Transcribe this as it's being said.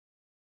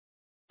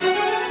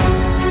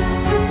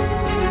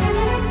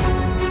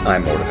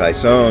I'm Mordecai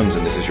Sones,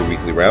 and this is your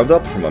weekly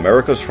Roundup from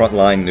America's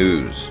Frontline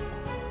News.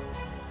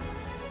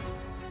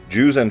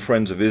 Jews and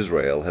Friends of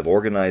Israel have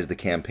organized a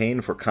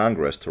campaign for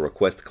Congress to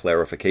request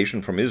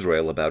clarification from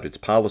Israel about its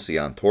policy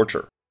on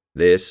torture.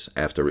 This,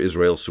 after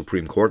Israel's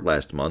Supreme Court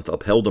last month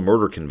upheld a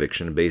murder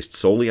conviction based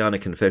solely on a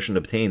confession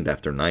obtained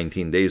after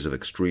 19 days of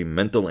extreme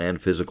mental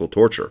and physical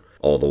torture,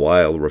 all the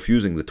while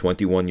refusing the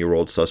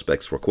 21-year-old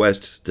suspect's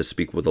requests to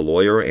speak with a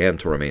lawyer and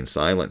to remain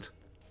silent.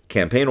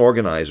 Campaign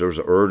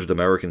organizers urged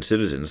American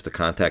citizens to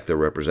contact their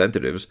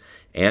representatives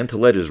and to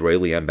let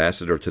Israeli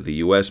Ambassador to the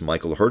U.S.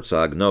 Michael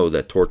Herzog know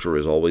that torture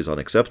is always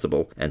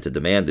unacceptable and to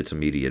demand its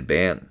immediate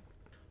ban.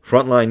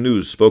 Frontline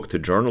News spoke to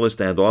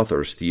journalist and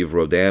author Steve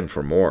Rodan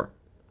for more.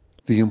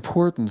 The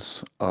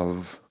importance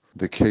of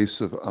the case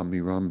of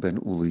Amiram ben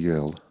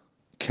Uliel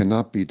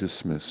cannot be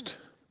dismissed.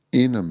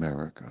 In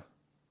America,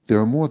 there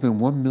are more than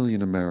 1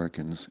 million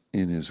Americans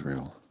in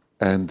Israel,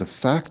 and the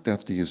fact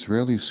that the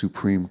Israeli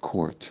Supreme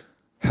Court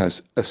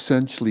has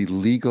essentially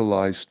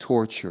legalized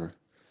torture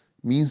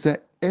means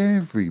that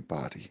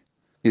everybody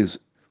is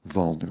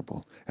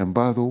vulnerable. And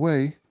by the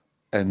way,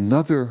 a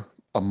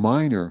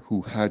minor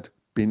who had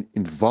been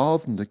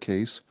involved in the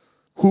case,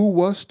 who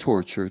was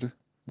tortured,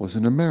 was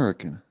an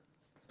American.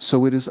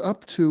 So it is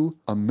up to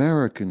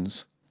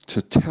Americans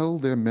to tell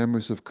their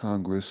members of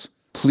Congress,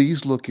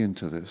 please look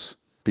into this,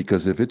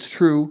 because if it's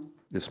true,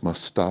 this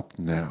must stop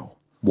now.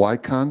 Why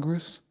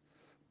Congress?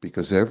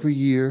 Because every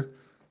year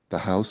the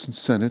House and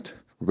Senate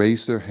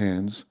raise their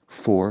hands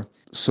for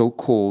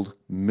so-called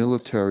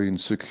military and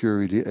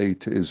security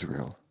aid to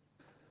Israel.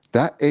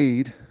 That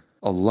aid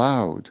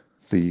allowed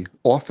the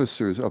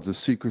officers of the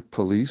secret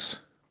police,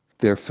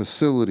 their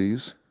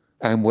facilities,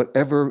 and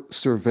whatever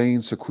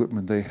surveillance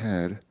equipment they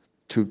had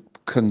to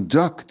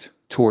conduct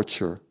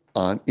torture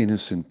on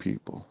innocent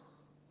people.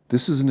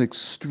 This is an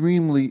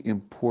extremely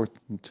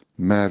important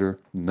matter,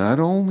 not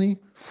only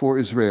for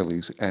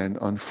Israelis, and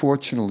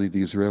unfortunately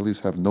the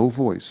Israelis have no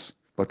voice,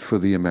 but for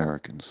the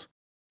Americans.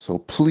 So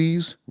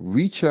please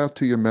reach out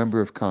to your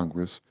member of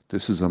Congress.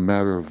 This is a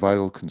matter of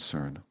vital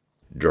concern.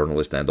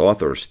 Journalist and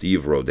author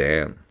Steve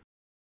Rodan.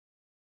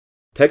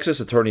 Texas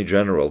Attorney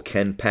General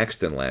Ken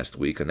Paxton last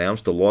week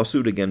announced a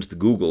lawsuit against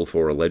Google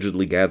for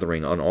allegedly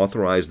gathering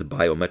unauthorized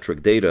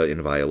biometric data in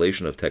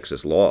violation of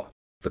Texas law.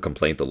 The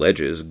complaint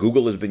alleges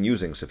Google has been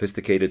using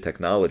sophisticated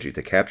technology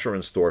to capture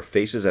and store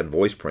faces and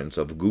voice prints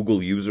of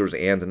Google users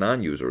and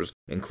non-users,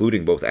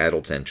 including both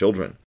adults and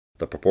children.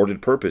 The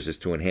purported purpose is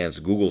to enhance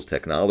Google's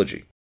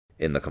technology.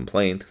 In the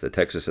complaint, the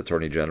Texas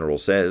Attorney General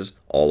says,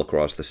 all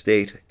across the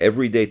state,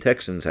 everyday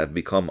Texans have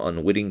become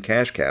unwitting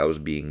cash cows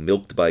being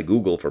milked by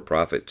Google for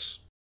profits.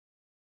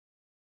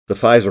 The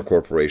Pfizer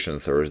Corporation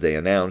Thursday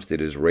announced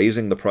it is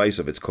raising the price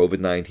of its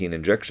COVID-19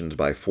 injections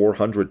by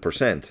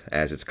 400%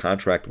 as its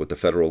contract with the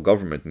federal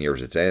government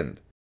nears its end.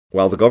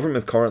 While the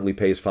government currently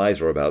pays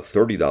Pfizer about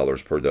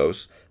 $30 per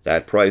dose,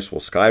 that price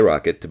will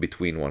skyrocket to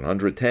between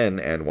 $110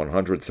 and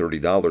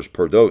 $130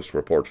 per dose,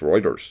 reports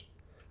Reuters.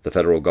 The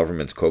federal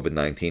government's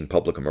COVID-19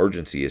 public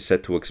emergency is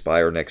set to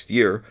expire next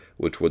year,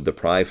 which would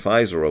deprive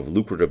Pfizer of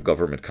lucrative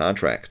government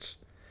contracts.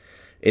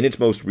 In its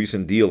most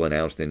recent deal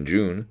announced in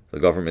June, the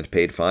government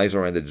paid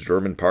Pfizer and its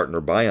German partner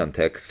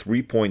BioNTech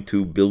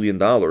 $3.2 billion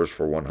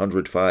for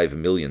 105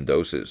 million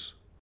doses.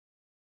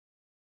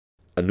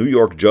 A New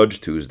York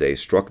judge Tuesday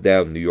struck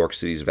down New York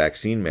City's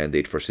vaccine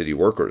mandate for city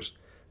workers.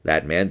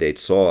 That mandate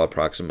saw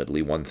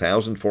approximately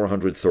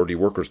 1,430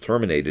 workers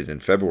terminated in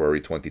February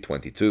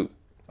 2022.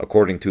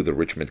 According to the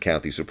Richmond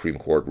County Supreme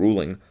Court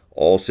ruling,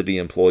 all city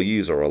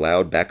employees are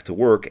allowed back to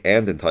work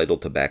and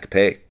entitled to back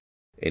pay.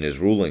 In his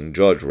ruling,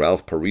 Judge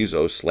Ralph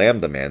Parizo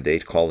slammed the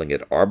mandate, calling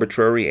it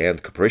arbitrary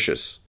and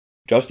capricious.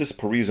 Justice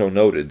Parizo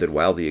noted that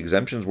while the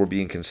exemptions were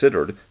being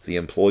considered, the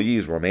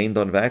employees remained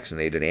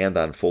unvaccinated and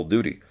on full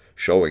duty,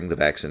 showing the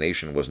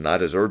vaccination was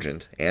not as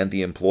urgent and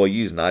the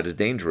employees not as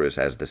dangerous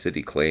as the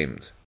city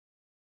claimed.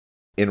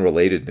 In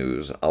related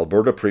news,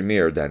 Alberta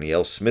Premier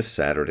Danielle Smith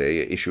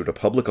Saturday issued a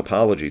public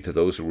apology to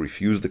those who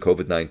refused the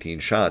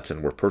COVID-19 shots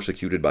and were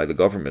persecuted by the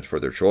government for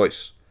their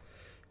choice.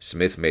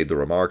 Smith made the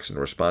remarks in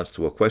response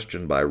to a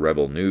question by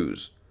Rebel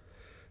News.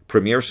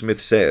 Premier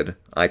Smith said,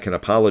 "I can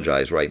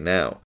apologize right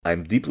now.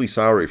 I'm deeply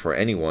sorry for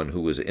anyone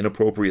who was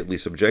inappropriately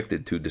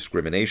subjected to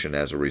discrimination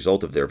as a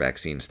result of their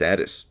vaccine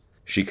status."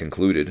 She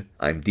concluded,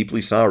 "I'm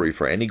deeply sorry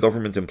for any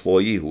government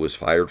employee who was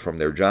fired from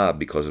their job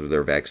because of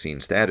their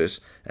vaccine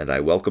status, and I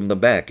welcome them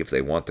back if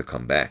they want to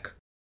come back."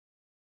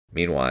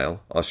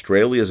 Meanwhile,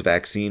 Australia's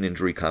vaccine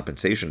injury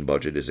compensation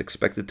budget is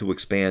expected to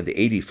expand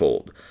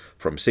 80-fold,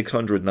 from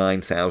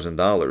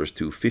 $609,000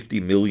 to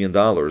 $50 million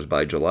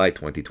by July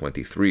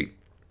 2023.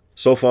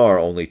 So far,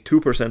 only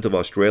 2% of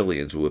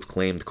Australians who have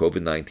claimed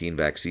COVID-19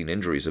 vaccine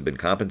injuries have been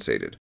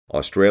compensated.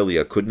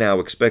 Australia could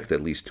now expect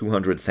at least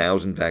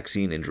 200,000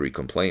 vaccine injury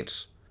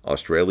complaints.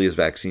 Australia's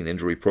vaccine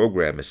injury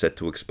program is set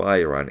to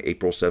expire on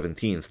April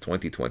 17,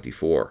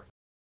 2024.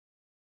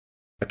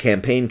 A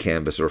campaign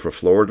canvasser for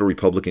Florida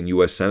Republican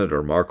U.S.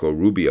 Senator Marco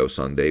Rubio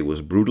Sunday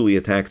was brutally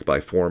attacked by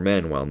 4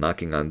 men while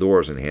knocking on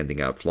doors and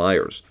handing out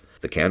flyers.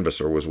 The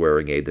canvasser was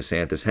wearing a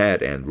DeSantis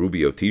hat and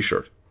Rubio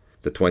t-shirt.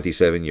 The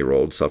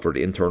 27-year-old suffered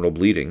internal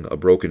bleeding, a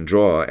broken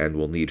jaw, and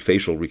will need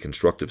facial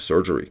reconstructive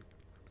surgery.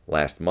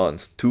 Last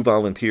month, 2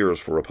 volunteers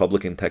for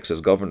Republican Texas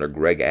Governor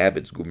Greg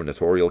Abbott's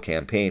gubernatorial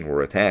campaign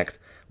were attacked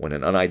when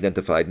an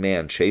unidentified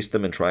man chased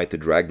them and tried to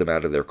drag them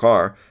out of their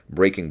car,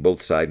 breaking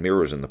both side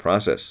mirrors in the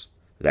process.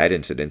 That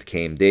incident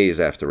came days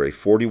after a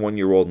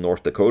 41-year-old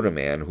North Dakota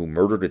man who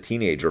murdered a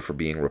teenager for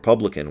being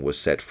Republican was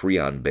set free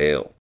on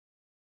bail.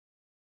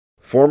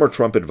 Former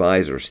Trump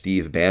advisor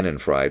Steve Bannon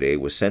Friday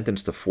was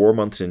sentenced to 4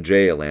 months in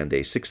jail and a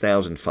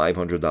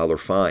 $6,500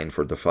 fine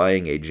for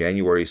defying a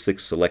January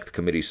 6 Select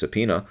Committee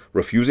subpoena,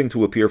 refusing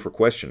to appear for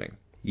questioning.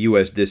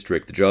 U.S.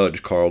 District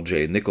Judge Carl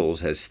J.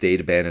 Nichols has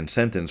stayed Bannon's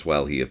sentence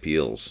while he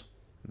appeals.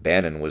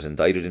 Bannon was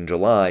indicted in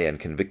July and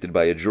convicted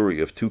by a jury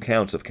of 2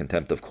 counts of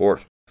contempt of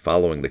court.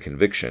 Following the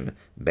conviction,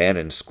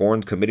 Bannon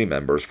scorned committee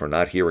members for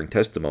not hearing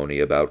testimony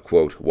about,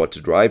 quote,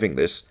 what's driving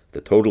this,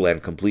 the total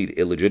and complete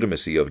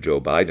illegitimacy of Joe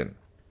Biden.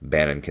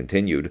 Bannon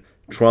continued,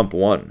 Trump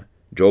won.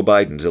 Joe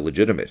Biden's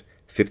illegitimate.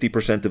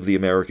 50% of the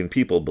American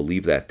people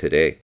believe that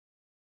today.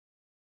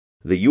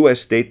 The U.S.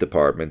 State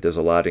Department is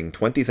allotting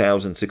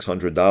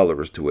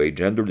 $20,600 to a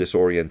gender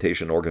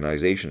disorientation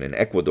organization in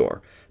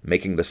Ecuador,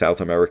 making the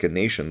South American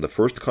nation the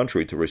first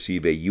country to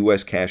receive a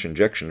U.S. cash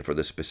injection for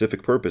the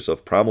specific purpose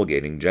of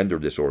promulgating gender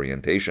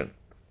disorientation.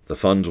 The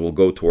funds will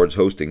go towards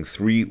hosting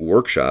 3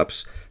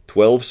 workshops,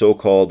 12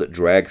 so-called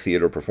drag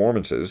theater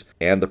performances,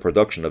 and the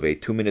production of a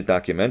 2-minute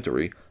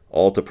documentary,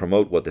 all to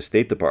promote what the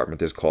State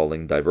Department is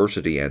calling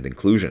diversity and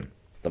inclusion.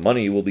 The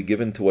money will be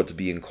given to what's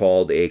being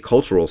called a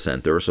cultural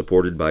center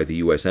supported by the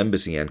U.S.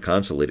 Embassy and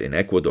Consulate in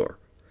Ecuador.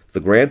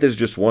 The grant is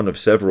just one of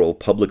several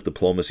public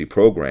diplomacy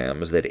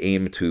programs that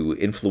aim to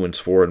influence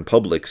foreign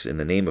publics in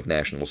the name of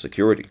national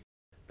security.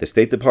 The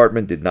State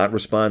Department did not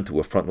respond to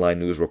a Frontline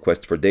News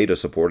request for data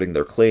supporting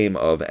their claim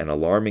of an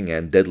alarming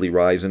and deadly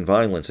rise in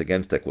violence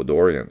against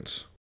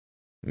Ecuadorians.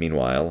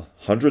 Meanwhile,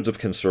 hundreds of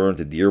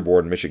concerned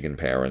Dearborn, Michigan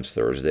parents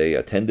Thursday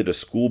attended a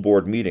school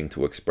board meeting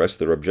to express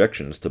their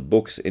objections to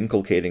books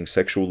inculcating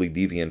sexually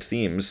deviant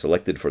themes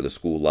selected for the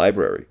school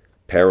library.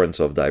 Parents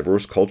of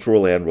diverse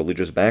cultural and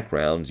religious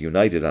backgrounds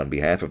united on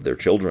behalf of their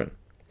children.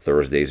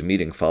 Thursday's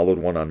meeting followed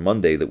one on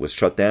Monday that was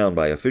shut down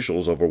by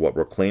officials over what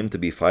were claimed to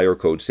be fire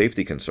code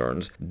safety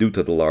concerns due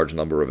to the large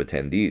number of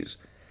attendees.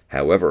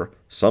 However,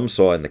 some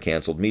saw in the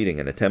canceled meeting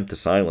an attempt to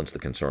silence the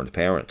concerned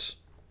parents.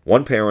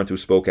 One parent who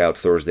spoke out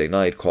Thursday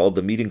night called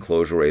the meeting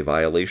closure a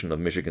violation of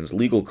Michigan's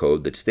legal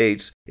code that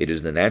states it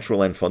is the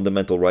natural and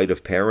fundamental right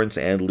of parents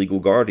and legal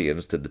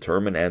guardians to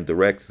determine and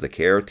direct the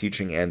care,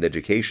 teaching, and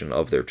education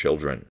of their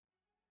children.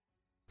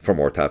 For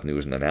more top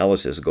news and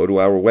analysis, go to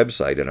our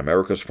website at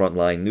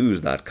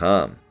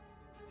americasfrontlinenews.com.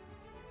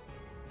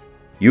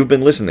 You've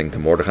been listening to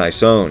Mordechai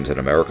Sones at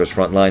America's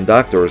Frontline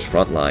Doctors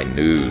Frontline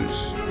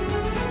News.